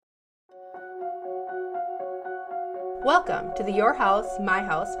Welcome to the Your House, My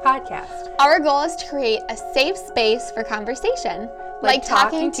House podcast. Our goal is to create a safe space for conversation, like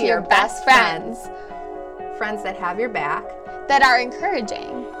talking to your best friends. Friends that have your back, that are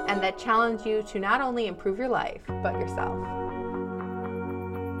encouraging, and that challenge you to not only improve your life, but yourself.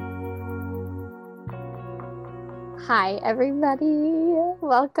 Hi, everybody.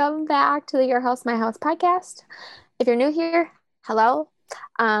 Welcome back to the Your House, My House podcast. If you're new here, hello.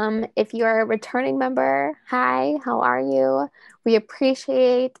 If you're a returning member, hi, how are you? We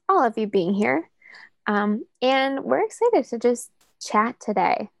appreciate all of you being here. And we're excited to just chat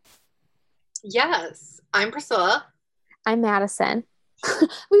today. Yes, I'm Priscilla. I'm Madison.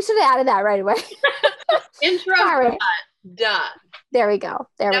 We should have added that right away. Intro done. There we go.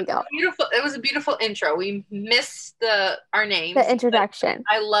 We go. Beautiful. It was a beautiful intro. We missed our names. The introduction.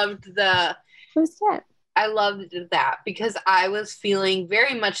 I loved Who's that? I loved that because I was feeling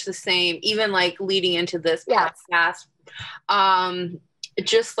very much the same, even like leading into this podcast.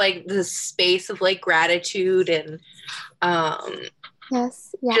 Just like the space of like gratitude and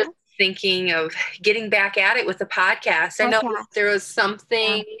just thinking of getting back at it with the podcast. I know there was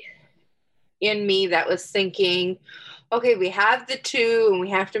something in me that was thinking, okay, we have the two and we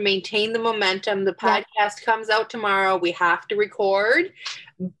have to maintain the momentum. The podcast comes out tomorrow. We have to record.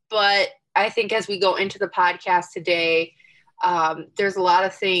 But I think as we go into the podcast today, there's a lot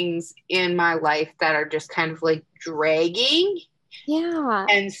of things in my life that are just kind of like dragging. Yeah.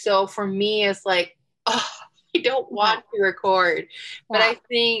 And so for me, it's like, oh, I don't want to record. But I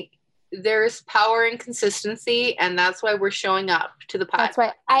think there's power in consistency, and that's why we're showing up to the podcast.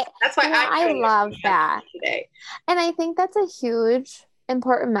 That's why I love that today. And I think that's a huge,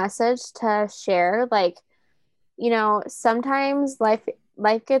 important message to share. Like, you know, sometimes life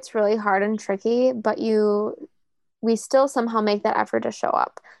gets really hard and tricky, but we still somehow make that effort to show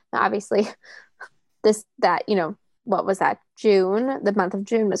up. Now, obviously, what was that? June, the month of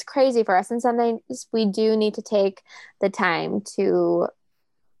June was crazy for us. And sometimes we do need to take the time to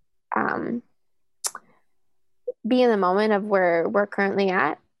be in the moment of where we're currently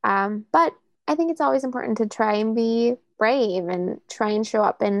at. But I think it's always important to try and be brave and try and show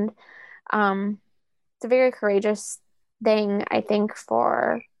up. And it's a very courageous thing, I think,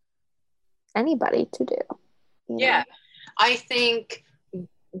 for anybody to do. Yeah. I think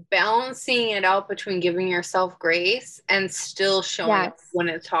balancing it out between giving yourself grace and still showing up when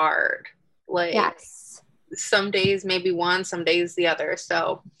it's hard. Like some days maybe one, some days the other.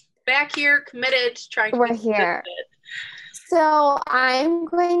 So back here, committed, trying to We're here. So I'm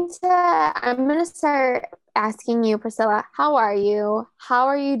going to start asking you, Priscilla, how are you? How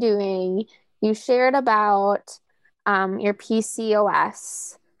are you doing? You shared about your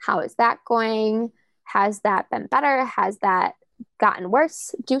PCOS. How is that going? Has that been better? Has that gotten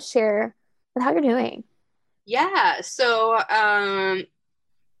worse? Do share with how you're doing. Yeah. So I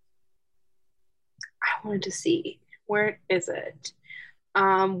wanted to see, where is it?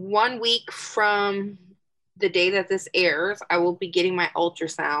 1 week from the day that this airs, I will be getting my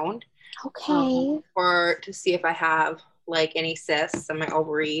ultrasound. Okay. To see if I have like any cysts in my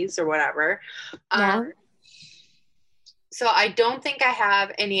ovaries or whatever. So I don't think I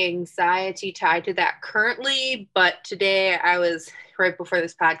have any anxiety tied to that currently, but today I was, right before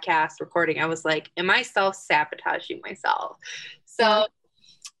this podcast recording, I was like, am I self-sabotaging myself? So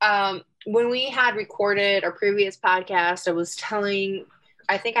when we had recorded our previous podcast,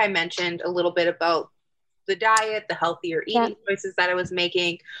 I think I mentioned a little bit about the diet, the healthier eating choices that I was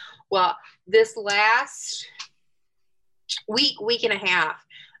making. Well, this last week and a half,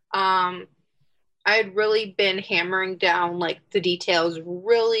 I had really been hammering down like the details,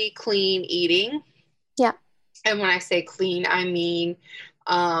 really clean eating. Yeah. And when I say clean, I mean,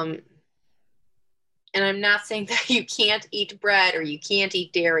 and I'm not saying that you can't eat bread or you can't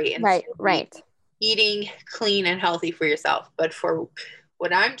eat dairy. And right. Eating clean and healthy for yourself. But for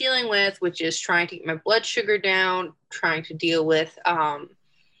what I'm dealing with, which is trying to get my blood sugar down, trying to deal with not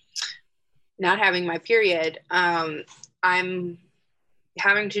having my period, I'm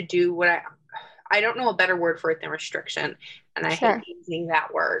having to do what I don't know a better word for it than restriction. And I hate using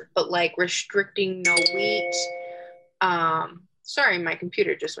that word, but like restricting no wheat. Sorry, my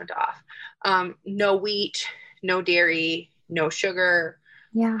computer just went off. No wheat, no dairy, no sugar,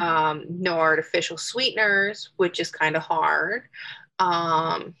 no artificial sweeteners, which is kind of hard.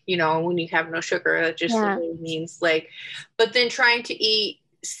 When you have no sugar, that just really means like, but then trying to eat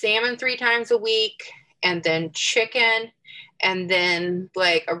salmon 3 times a week and then chicken and then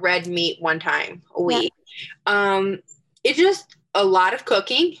like a red meat 1 time a week. It's just a lot of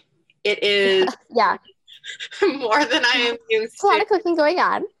cooking. It is more than I am used to. A lot of cooking going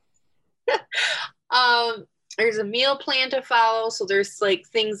on. there's a meal plan to follow. So there's like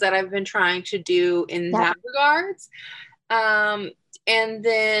things that I've been trying to do in that regards. And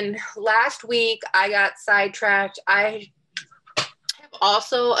then last week I got sidetracked. I have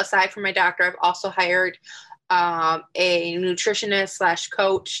also, aside from my doctor, I've also hired a nutritionist /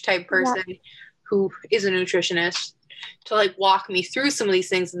 coach type person who is a nutritionist to like walk me through some of these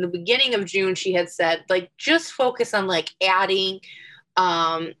things. In the beginning of June, she had said, like, just focus on like adding,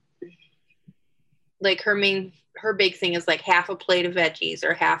 like her big thing is like half a plate of veggies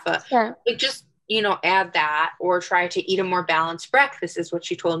or half a, like just, add that or try to eat a more balanced breakfast is what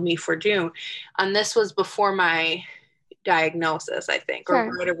she told me for June. And this was before my diagnosis, I think,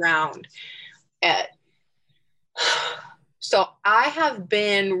 or right around it. So I have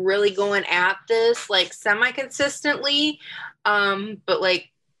been really going at this like semi-consistently, but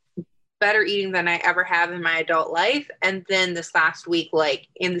like better eating than I ever have in my adult life. And then this last week, like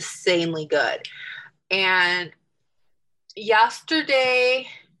insanely good. And yesterday,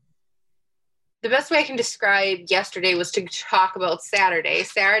 the best way I can describe yesterday was to talk about Saturday.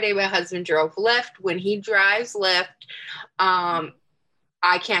 Saturday, my husband drove Lyft. When he drives Lyft,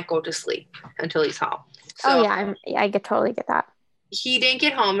 I can't go to sleep until he's home. So I totally get that. He didn't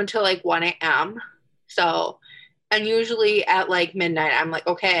get home until like 1 a.m. So, and usually at like midnight, I'm like,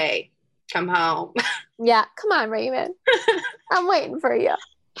 okay, come home. Yeah, come on, Raymond. I'm waiting for you.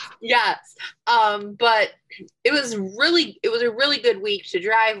 Yes. But it was a really good week to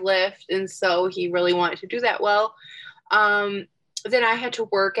drive Lyft. And so he really wanted to do that well. Then I had to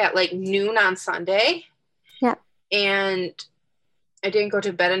work at like noon on Sunday. Yeah. And I didn't go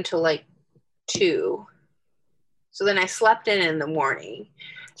to bed until like 2. So then I slept in the morning.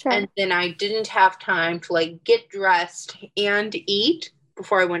 Sure. And then I didn't have time to like get dressed and eat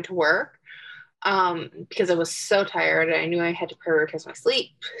before I went to work. Because I was so tired and I knew I had to prioritize my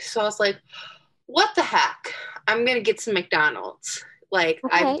sleep. So I was like, what the heck? I'm going to get some McDonald's. Like,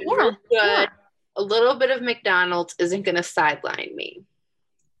 I've been real good. Yeah. A little bit of McDonald's isn't going to sideline me.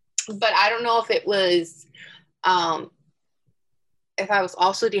 But I don't know if it was, if I was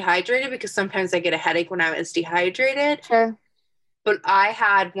also dehydrated, because sometimes I get a headache when I was dehydrated. Sure. But I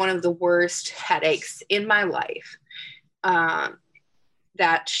had one of the worst headaches in my life.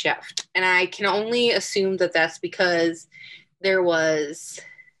 That shift. And I can only assume that that's because there was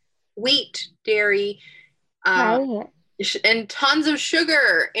wheat, dairy, and tons of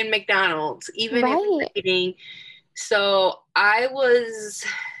sugar in McDonald's, even in eating. So I was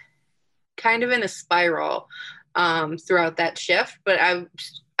kind of in a spiral throughout that shift, but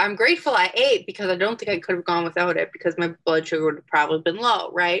I'm grateful I ate, because I don't think I could have gone without it, because my blood sugar would have probably been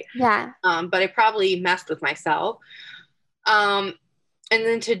low, right? Yeah. But I probably messed with myself. And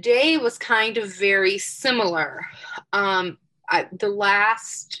then today was kind of very similar. I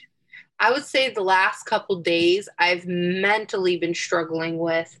would say the last couple days, I've mentally been struggling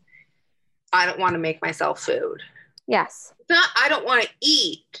with, I don't want to make myself food. Yes. It's not, I don't want to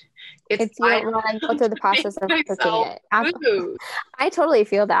eat. It's you don't want to go through the process of cooking it. I totally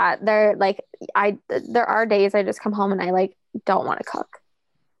feel that. There are days I just come home and I like don't want to cook.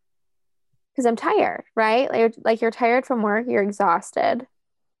 Because I'm tired, right? Like you're tired from work, you're exhausted,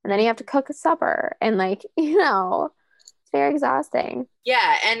 and then you have to cook a supper, and like, it's very exhausting.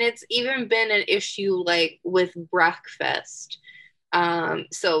 Yeah, and it's even been an issue like with breakfast.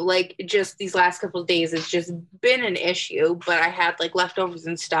 So like just these last couple of days, it's just been an issue, but I had like leftovers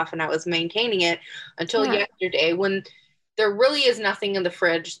and stuff, and I was maintaining it until yesterday, when there really is nothing in the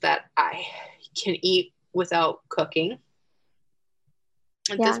fridge that I can eat without cooking.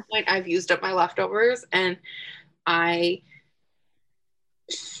 At this point, I've used up my leftovers, and all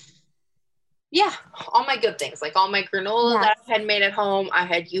my good things, like all my granola that I had made at home, I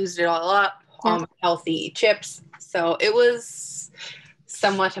had used it all up, all my healthy chips. So it was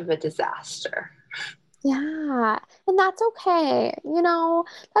somewhat of a disaster. Yeah. And that's okay.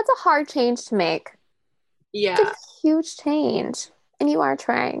 That's a hard change to make. Yeah. It's a huge change. And you are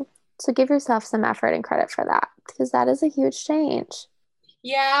trying. So give yourself some effort and credit for that, because that is a huge change.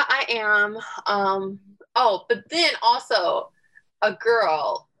 Yeah, I am. But then also a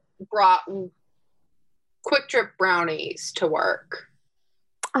girl brought Quick Trip brownies to work.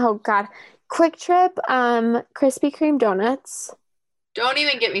 Oh God. Quick Trip, Krispy Kreme donuts. Don't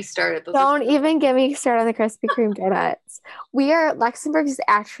even get me started. Don't even get me started on the Krispy Kreme donuts. Luxembourg is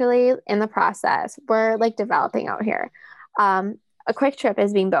actually in the process. We're like developing out here. A Quick Trip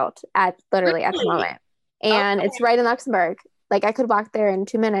is being built at the moment. And it's right in Luxembourg. Like I could walk there in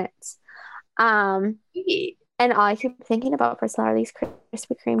 2 minutes. And all I keep thinking about, Priscilla, are these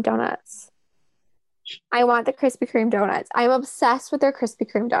Krispy Kreme donuts. I want the Krispy Kreme donuts. I'm obsessed with their Krispy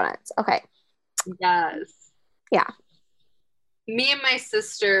Kreme donuts. Okay. Yes. Yeah. Me and my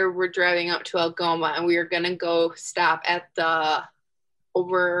sister were driving out to Algoma, and we were going to go stop at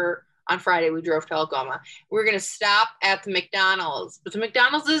on Friday, we drove to Algoma. We were going to stop at the McDonald's, but the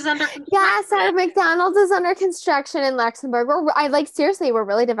McDonald's is under construction. Yes, our McDonald's is under construction in Luxembourg. Seriously, we're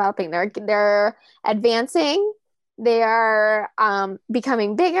really developing. They're advancing. They are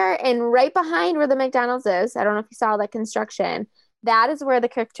becoming bigger, and right behind where the McDonald's is, I don't know if you saw that construction, that is where the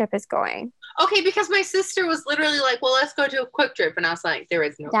Quick Trip is going. Okay, because my sister was literally like, well, let's go to a Quick Trip. And I was like, there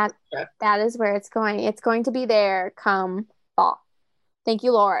is no Quick Trip. That is where it's going. It's going to be there come fall. Thank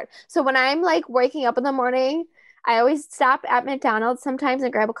you, Lord. So when I'm like waking up in the morning, I always stop at McDonald's sometimes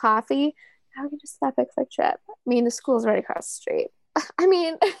and grab a coffee. I can just stop at Quick Trip. I mean, the school's right across the street. I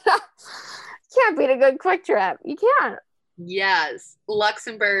mean, can't beat a good Quick Trip. You can't. Yes.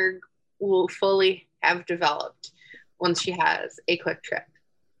 Luxembourg will fully have developed once she has a Quick Trip.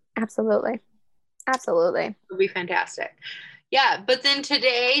 Absolutely. Absolutely. It'll be fantastic. Yeah. But then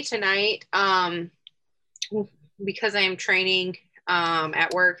tonight, because I am training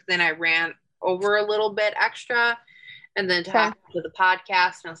at work, then I ran over a little bit extra, and then to the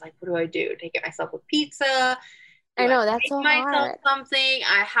podcast, and I was like, what do? Take it myself a pizza? I know, that's so hard. Something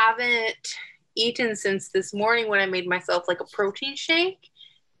I haven't eaten since this morning when I made myself like a protein shake,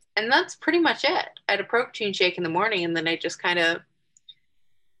 and that's pretty much it. I had a protein shake in the morning, and then I just kind of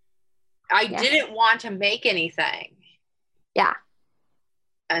didn't want to make anything. Yeah.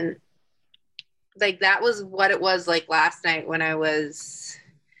 And like that was what it was like last night when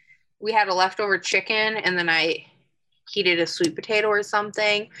we had a leftover chicken, and then I heated a sweet potato or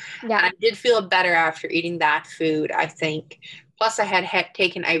something. Yeah. And I did feel better after eating that food, I think. Plus I had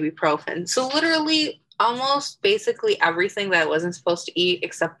taken ibuprofen. So literally almost basically everything that I wasn't supposed to eat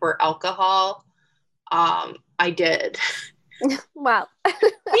except for alcohol, I did. Wow.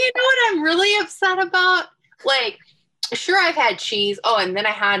 You know what I'm really upset about? Like, sure, I've had cheese. Oh, and then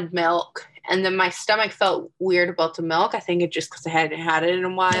I had milk. And then my stomach felt weird about the milk. I think it's just because I hadn't had it in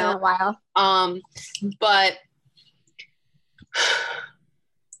a while. But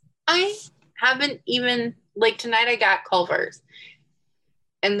I haven't even, like tonight I got Culver's.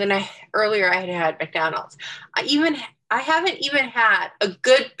 And then earlier I had McDonald's. I haven't even had a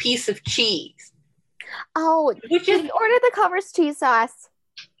good piece of cheese. Oh, order the Culver's cheese sauce.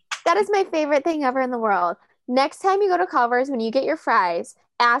 That is my favorite thing ever in the world. Next time you go to Culver's, when you get your fries,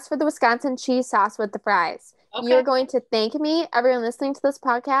 ask for the Wisconsin cheese sauce with the fries. Okay. You're going to thank me. Everyone listening to this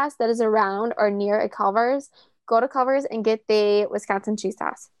podcast that is around or near a Culver's, go to Culver's and get the Wisconsin cheese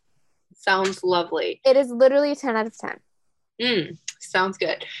sauce. Sounds lovely. It is literally 10 out of 10. Sounds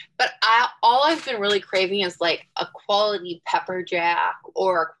good. But all I've been really craving is like a quality pepper jack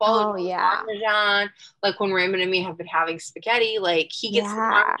or a quality Parmesan. Like when Raymond and me have been having spaghetti, like he gets the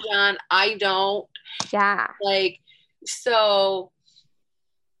Parmesan, I don't. Yeah. Like, so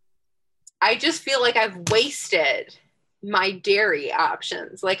I just feel like I've wasted my dairy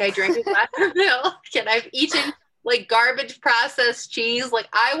options. Like I drank a glass of milk and I've eaten like garbage processed cheese. Like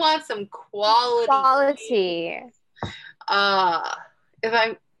I want some quality.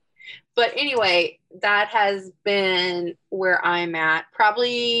 But anyway, that has been where I'm at,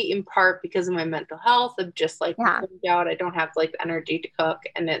 probably in part because of my mental health. I'm just like out. I don't have like the energy to cook,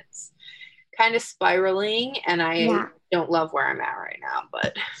 and it's kind of spiraling, and I don't love where I'm at right now.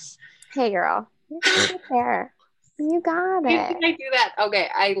 But hey, girl, you got it there. You got it. Can I do that? Okay,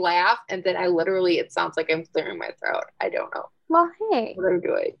 I laugh, and then it sounds like I'm clearing my throat. I don't know. Well, hey, what I'm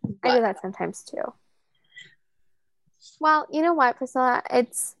doing. I do that sometimes too. Well, you know what, Priscilla?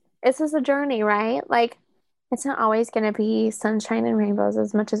 It's just a journey, right? Like, it's not always going to be sunshine and rainbows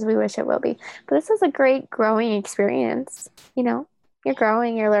as much as we wish it will be. But this is a great growing experience. You know, you're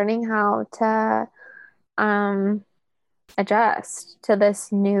growing, you're learning how to adjust to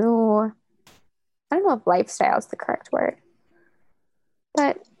this new, I don't know if lifestyle is the correct word.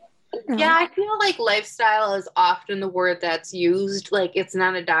 But yeah, I feel like lifestyle is often the word that's used. Like, it's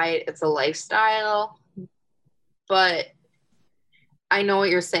not a diet, it's a lifestyle. But I know what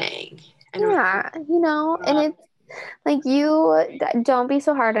you're saying. And it's like, you don't be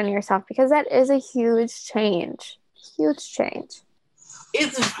so hard on yourself, because that is a huge change. Huge change.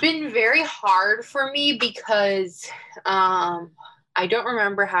 It's been very hard for me because I don't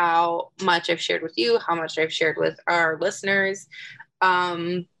remember how much I've shared with you, how much I've shared with our listeners.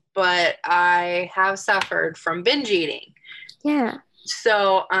 But I have suffered from binge eating. Yeah.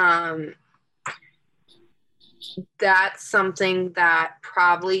 So, that's something that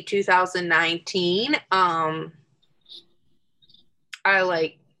probably 2019, I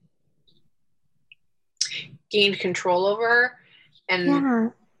like gained control over,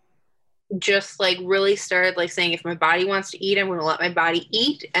 and just like really started like saying, if my body wants to eat, I'm going to let my body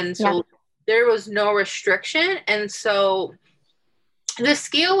eat. And so Yeah. there was no restriction. And so the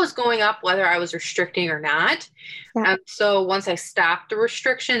scale was going up whether I was restricting or not. Yeah. And so once I stopped the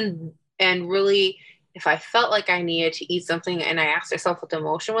restriction and really, if I felt like I needed to eat something and I asked myself what the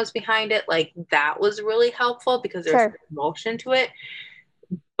emotion was behind it, like that was really helpful because there's Sure. emotion to it.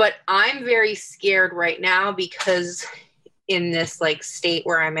 But I'm very scared right now because in this like state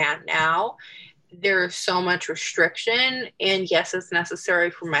where I'm at now, there's so much restriction, and yes, it's necessary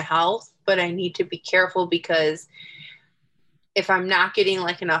for my health, but I need to be careful because if I'm not getting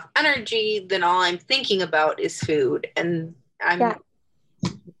like enough energy, then all I'm thinking about is food. And I'm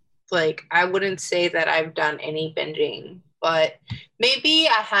like, I wouldn't say that I've done any binging, but maybe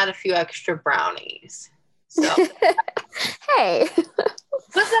I had a few extra brownies. So Hey.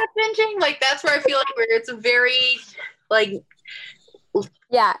 was that binging? Like, that's where I feel like where it's a very like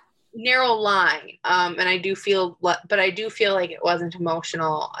narrow line. And I do feel, but I do feel like it wasn't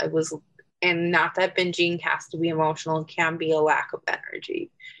emotional. It was, and not that binging has to be emotional. It can be a lack of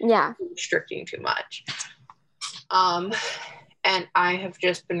energy. Yeah. Restricting too much. And I have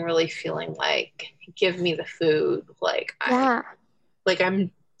just been really feeling like, give me the food. Like,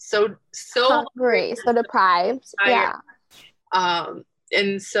 I'm so hungry, so deprived. Tired.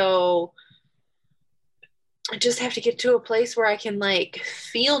 And so I just have to get to a place where I can like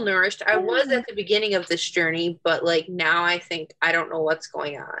feel nourished. I was at the beginning of this journey, but like now I think I don't know what's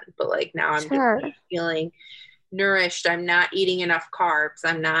going on, but like now I'm just feeling nourished. I'm not eating enough carbs.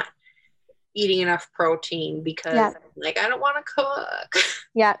 I'm not eating enough protein because like I don't want to cook.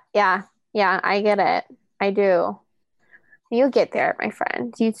 Yeah, I get it. I do. You'll get there, my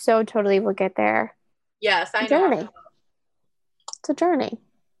friend. You so totally will get there. Yes, I know. It's a journey.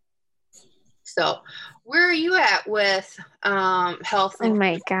 So, where are you at with health? Oh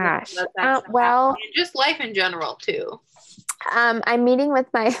my gosh. Well, and just life in general too. I'm meeting with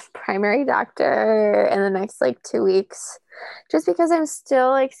my primary doctor in the next like 2 weeks, just because I'm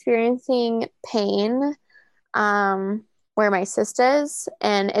still experiencing pain where my cyst is,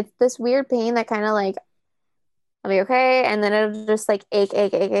 and it's this weird pain that kind of like, I'll be okay, and then it'll just like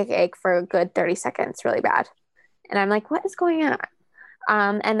ache for a good 30 seconds, really bad. And I'm like, what is going on?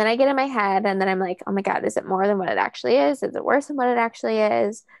 And then I get in my head, and then I'm like, oh my God, is it more than what it actually is? Is it worse than what it actually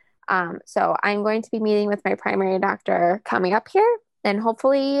is? So I'm going to be meeting with my primary doctor coming up here, and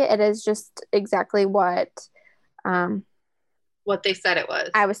hopefully it is just exactly what they said it was.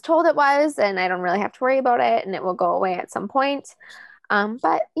 I was told it was, and I don't really have to worry about it, and it will go away at some point.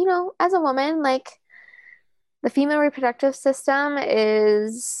 But you know, as a woman, like, the female reproductive system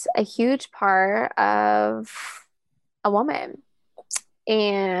is a huge part of a woman.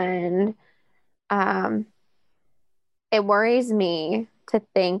 And it worries me to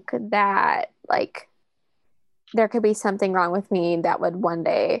think that like there could be something wrong with me that would one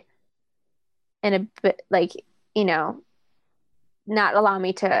day in a bit like, you know, not allow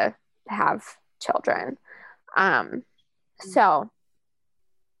me to have children. So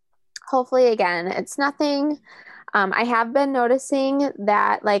hopefully, again, it's nothing. I have been noticing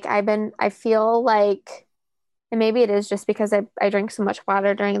that like I feel like, and maybe it is just because I drink so much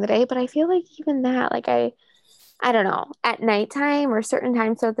water during the day, but I feel like even that, like I don't know, at nighttime or certain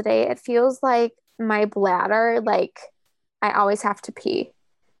times throughout the day, it feels like my bladder, like I always have to pee,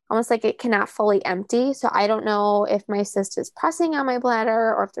 almost like it cannot fully empty. So I don't know if my cyst is pressing on my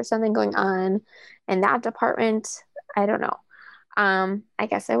bladder or if there's something going on in that department. I don't know. I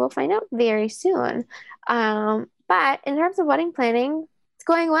guess I will find out very soon. But in terms of wedding planning, it's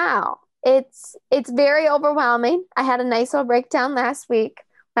going well. It's very overwhelming. I had a nice little breakdown last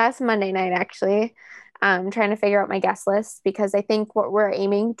Monday night, actually. Trying to figure out my guest list, because I think what we're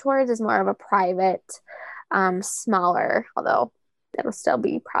aiming towards is more of a private, smaller, although it'll still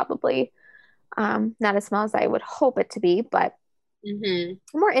be probably not as small as I would hope it to be, but a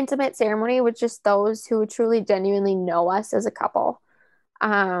more intimate ceremony with just those who truly genuinely know us as a couple.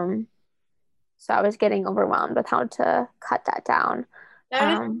 So I was getting overwhelmed with how to cut that down.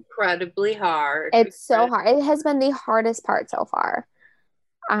 That is incredibly hard. It's so hard. It has been the hardest part so far.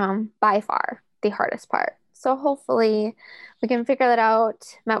 By far the hardest part. So hopefully we can figure that out.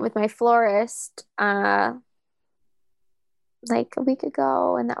 Met with my florist like a week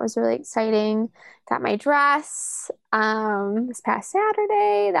ago, and that was really exciting. Got my dress this past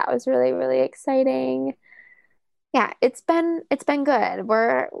Saturday. That was really, really exciting. Yeah, it's been good.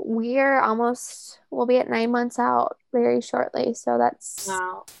 We'll be at 9 months out very shortly. So that's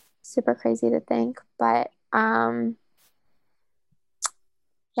super crazy to think. But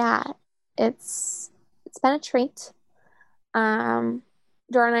yeah, it's been a treat.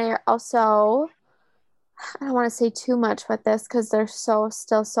 Jordan and I are also, I don't want to say too much with this because there's still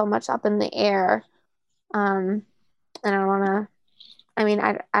so much up in the air. And I don't want to,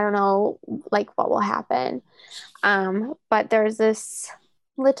 I don't know like what will happen. But there's this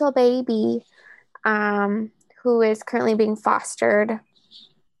little baby who is currently being fostered,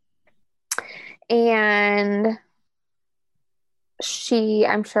 and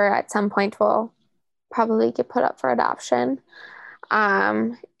I'm sure at some point will probably get put up for adoption.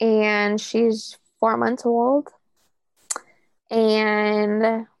 And she's 4 months old.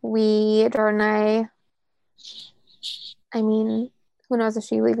 And Jordan and I mean, who knows if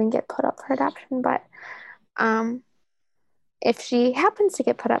she will even get put up for adoption, but if she happens to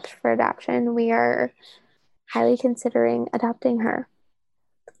get put up for adoption, we are highly considering adopting her.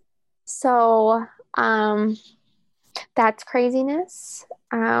 So that's craziness.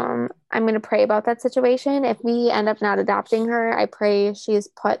 I'm going to pray about that situation. If we end up not adopting her, I pray she's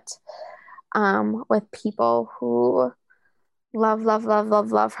put with people who love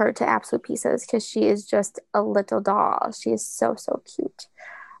her to absolute pieces, because she is just a little doll. She is so cute.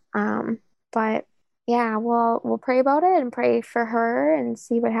 But yeah, we'll pray about it and pray for her and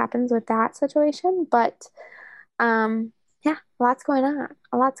see what happens with that situation. But yeah, a lot's going on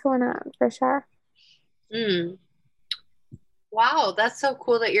for sure. Wow, that's so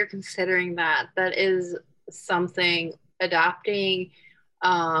cool that you're considering that. That is something. Adopting,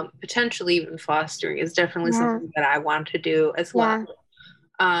 potentially even fostering, is definitely something that I want to do as well.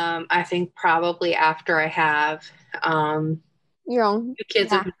 I think probably after I have your own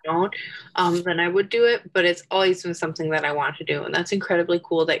kids of my own, then I would do it. But it's always been something that I want to do, and that's incredibly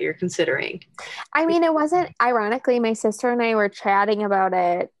cool that you're considering. I mean, it wasn't, ironically, my sister and I were chatting about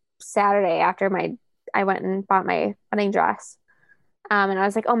it Saturday after I went and bought my wedding dress. And I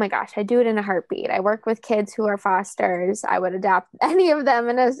was like, oh my gosh, I'd do it in a heartbeat. I work with kids who are fosters. I would adopt any of them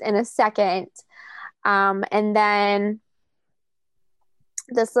in a second. And then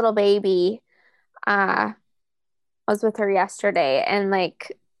this little baby, I was with her yesterday, and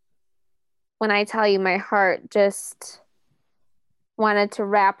like, when I tell you, my heart just wanted to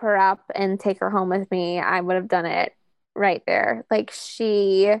wrap her up and take her home with me, I would have done it right there. Like,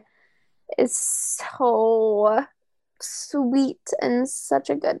 she is so sweet and such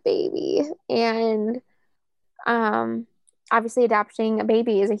a good baby. And obviously adopting a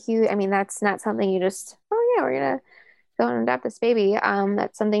baby is a huge, that's not something you just, oh yeah, we're gonna go and adopt this baby.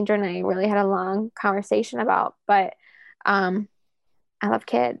 That's something Jordan and I really had a long conversation about. But I love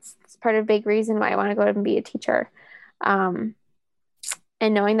kids. It's part of a big reason why I want to go and be a teacher. And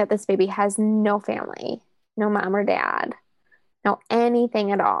knowing that this baby has no family, no mom or dad, no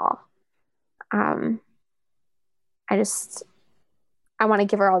anything at all. I want to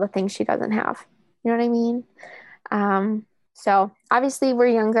give her all the things she doesn't have. You know what I mean? So obviously we're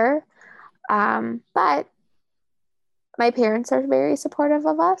younger, but my parents are very supportive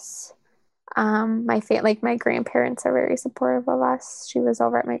of us. My grandparents are very supportive of us. She was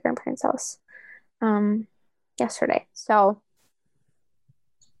over at my grandparents' house yesterday. So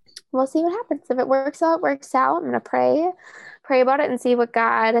we'll see what happens. If it works out, works out. I'm going to pray about it and see if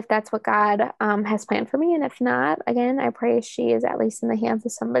that's what God has planned for me. And if not, again, I pray she is at least in the hands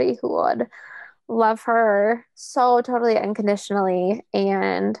of somebody who would love her so totally unconditionally.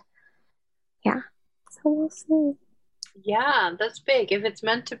 And yeah, so we'll see. Yeah, that's big. If it's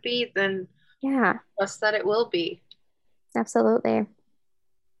meant to be, then yeah, trust that it will be. Absolutely. I'm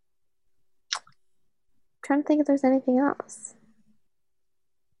trying to think if there's anything else.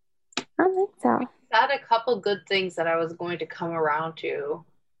 I don't think so. I had a couple good things that I was going to come around to.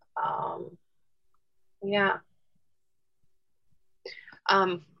 Yeah.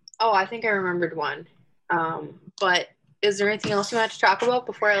 Oh, I think I remembered one. But is there anything else you want to talk about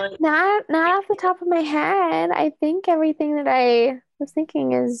before I Not off the top of my head. I think everything that I was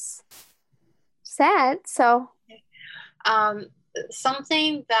thinking is said. So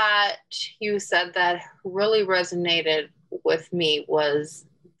something that you said that really resonated with me was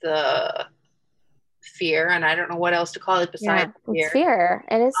the fear, and I don't know what else to call it besides fear. It's fear.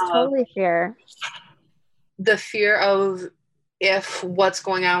 It is totally fear. The fear of if what's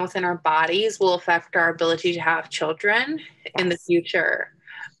going on within our bodies will affect our ability to have children in the future.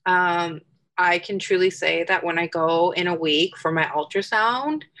 I can truly say that when I go in a week for my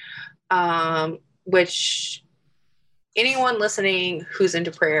ultrasound, which anyone listening who's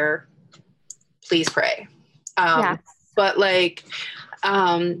into prayer, please pray. But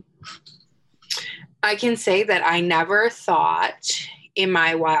I can say that I never thought in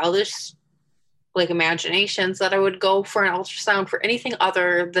my wildest imaginations that I would go for an ultrasound for anything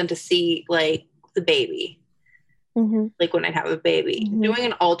other than to see the baby. like when I have a baby. Doing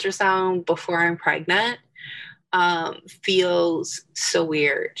an ultrasound before I'm pregnant feels so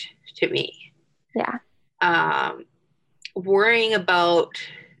weird to me. Yeah. Worrying about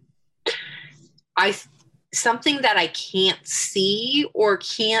something that I can't see or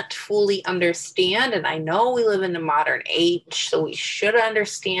can't fully understand, and I know we live in the modern age, so we should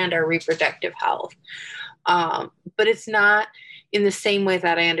understand our reproductive health. But it's not in the same way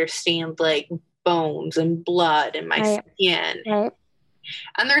that I understand like bones and blood and my skin. Right.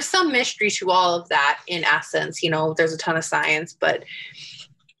 And there's some mystery to all of that in essence, there's a ton of science, but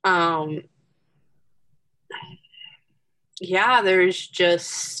yeah, there's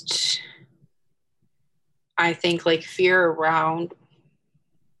just, I think like fear around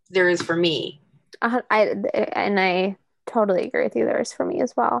there is for me. I totally agree with you. There is for me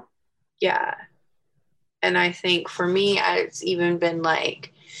as well. Yeah. And I think for me, it's even been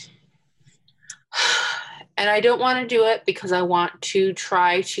like, and I don't want to do it because I want to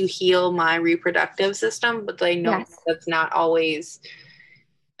try to heal my reproductive system, but I know that's not always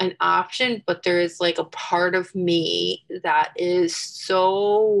an option. But there is like a part of me that is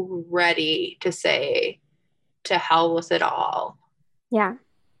so ready to say, to hell with it all. Yeah.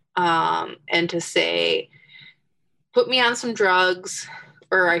 And to say, put me on some drugs,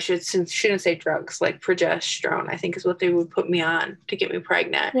 or I shouldn't say drugs, like progesterone, I think is what they would put me on to get me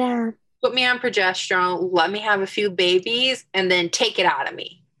pregnant. Yeah. Put me on progesterone, let me have a few babies, and then take it out of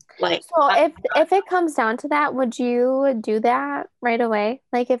me. Like, so if it comes down to that, would you do that right away?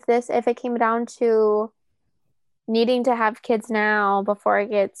 Like if it came down to needing to have kids now before it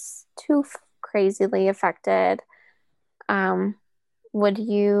gets too crazily affected, would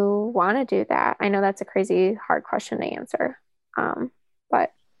you want to do that? I know that's a crazy hard question to answer.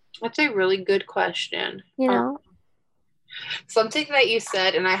 But that's a really good question. Something that you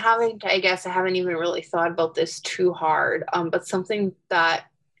said, and I haven't even really thought about this too hard, but something that,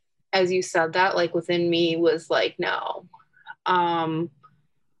 as you said that, like within me was like, no.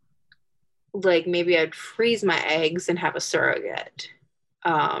 Like maybe I'd freeze my eggs and have a surrogate.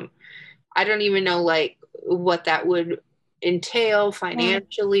 I don't even know like what that would entail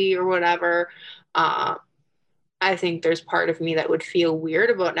financially or whatever. I think there's part of me that would feel weird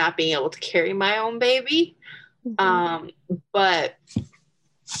about not being able to carry my own baby. But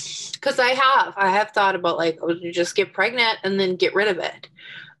because I have thought about like, you just get pregnant and then get rid of it.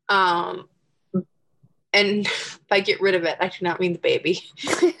 And by get rid of it, I do not mean the baby.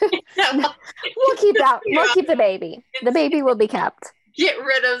 We'll keep the baby. The baby will be kept. Get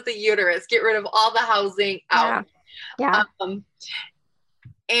rid of the uterus. Get rid of all the housing out. Yeah.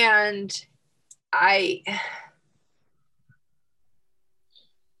 And I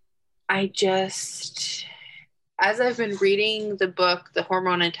just, as I've been reading the book, the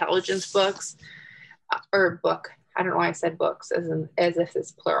Hormone Intelligence books, I don't know why I said books as if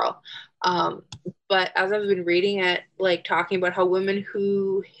it's plural. But as I've been reading it, like talking about how women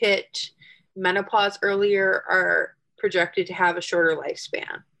who hit menopause earlier are projected to have a shorter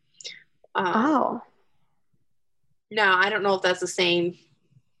lifespan. Now, I don't know if that's the same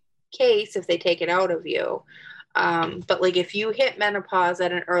case if they take it out of you. But like if you hit menopause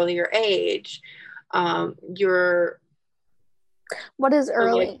at an earlier age, what is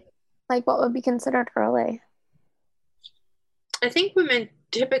early? Like what would be considered early? I think women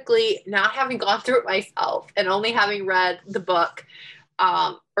typically, not having gone through it myself and only having read the book,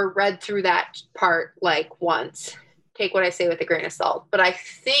 or read through that part like once, take what I say with a grain of salt, but I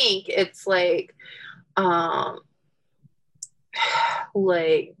think it's like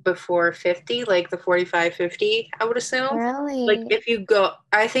before 50, like the 45, 50, I would assume. Really? Like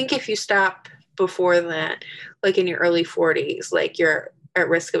I think if you stop before that, like in your early 40s, like you're at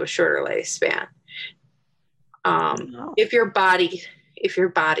risk of a shorter lifespan. If your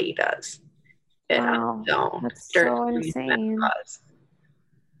body does. Wow. That's so insane.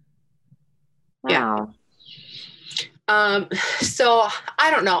 Wow. Yeah. So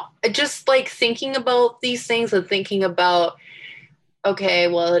I don't know. Just like thinking about these things and thinking about, okay,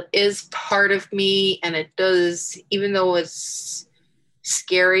 well, it is part of me, and it does, even though it's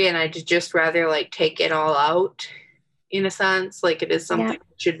scary, and I'd just rather like take it all out in a sense, like it is something that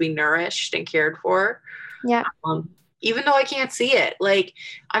should be nourished and cared for. Yeah. Even though I can't see it, like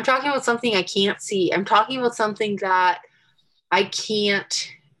I'm talking about something I can't see. I'm talking about something that I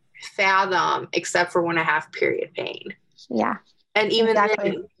can't fathom except for when I have period pain. Yeah. And even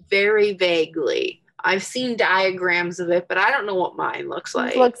then, very vaguely. I've seen diagrams of it, but I don't know what mine looks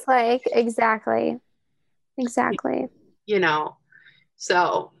like. Exactly.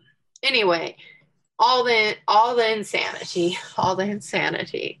 So anyway, all the insanity.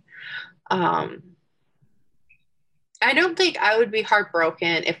 I don't think I would be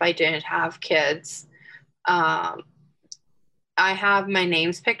heartbroken if I didn't have kids. I have my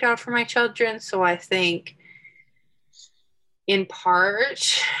names picked out for my children, so I think in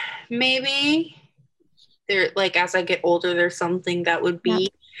part, maybe there, like, as I get older, there's something that would be,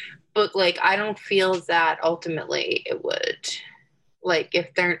 but like, I don't feel that ultimately it would, like,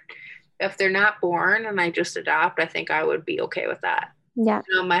 if they're not born and I just adopt, I think I would be okay with that. Yeah.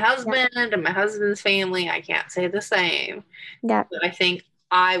 You know, my husband and my husband's family, I can't say the same. Yeah. But I think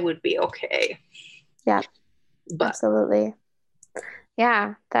I would be okay. Yeah. But absolutely.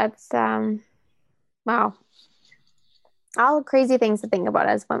 Yeah, that's wow. All crazy things to think about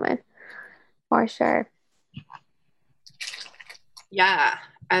as women. For sure. Yeah,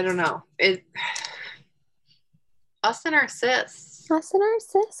 I don't know. Us and our sis. Us and our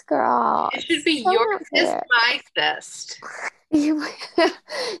sis, girl. It should be So your sis, fair. my sis.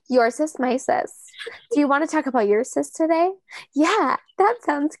 Your sis, my sis. Do you want to talk about your sis today? Yeah, that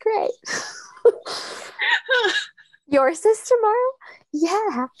sounds great. Your sis tomorrow?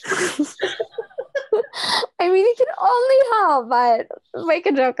 Yeah. I mean, you can only help but make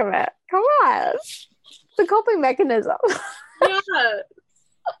a joke of it. Come on. It's a coping mechanism. Yeah.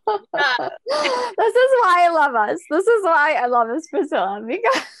 This is why I love us. This is why I love us, Priscilla,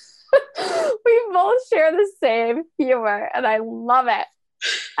 because we both share the same humor and I love it.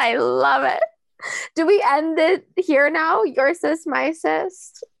 I love it. Do we end it here now? Your sis, my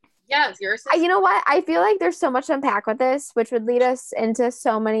sis? Yes, your sis. You know what? I feel like there's so much to unpack with this, which would lead us into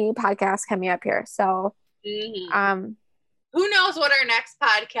so many podcasts coming up here. So, who knows what our next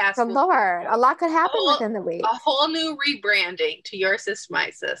podcast the Lord, a lot could happen within the week. A whole new rebranding to your sis, my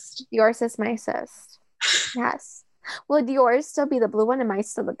sis. Your sis, my sis. Yes. Would yours still be the blue one and mine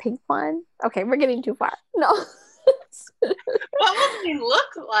still the pink one? Okay, we're getting too far. No. What would they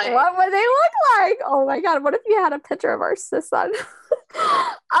look like? What would they look like? Oh my God. What if you had a picture of our sis on?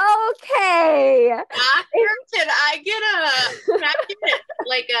 Okay. Doctor, can I get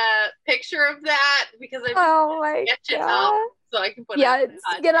like a picture of that? Because I oh my sketch it God. up so I can put it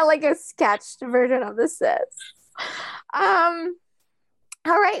on. Get a sketched version of the sis. All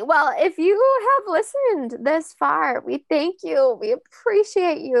right. Well, if you have listened this far, we thank you. We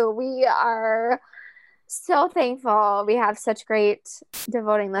appreciate you. We are so thankful. We have such great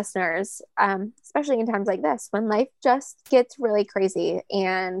devoting listeners, especially in times like this when life just gets really crazy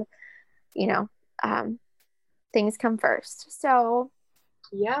and, things come first. So,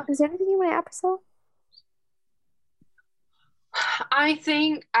 yeah. Is there anything you want to add, Priscilla? I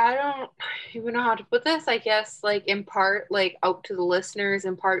think I don't even know how to put this. I guess like in part like out to the listeners,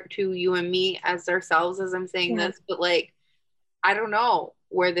 in part to you and me as ourselves as I'm saying this, but like I don't know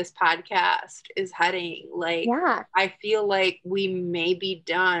where this podcast is heading. Like I feel like we may be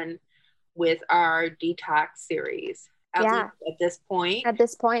done with our detox series at least at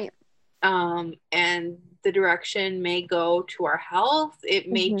this point. And the direction may go to our health. It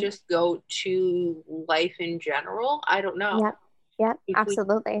may just go to life in general. I don't know. Yep,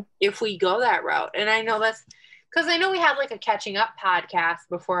 absolutely. If we go that route. And I know that's because I know we had like a catching up podcast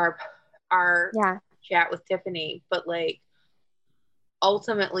before our chat with Tiffany, but like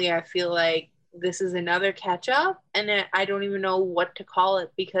ultimately I feel like this is another catch up and I don't even know what to call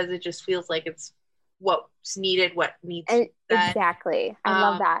it because it just feels like it's what's needed, what needs to be said. Exactly. I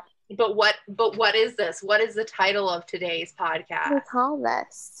love that. But what is this? What is the title of today's podcast? What do we call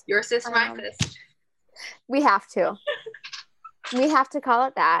this? Your sis, my sis. We have to. We have to call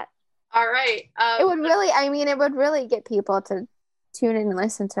it that. All right. It would really get people to tune in and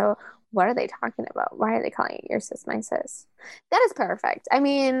listen to what are they talking about? Why are they calling it your sis, my sis? That is perfect. I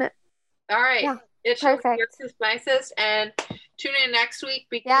mean, all right. Yeah, it's perfect. Your sis, my sis, and tune in next week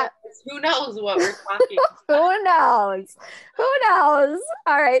because who knows what we're talking about. Who knows?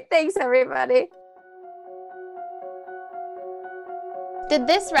 All right. Thanks, everybody. Did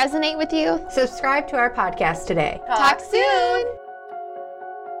this resonate with you? Subscribe to our podcast today. Talk soon.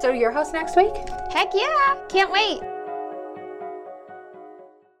 So your host next week? Heck yeah. Can't wait.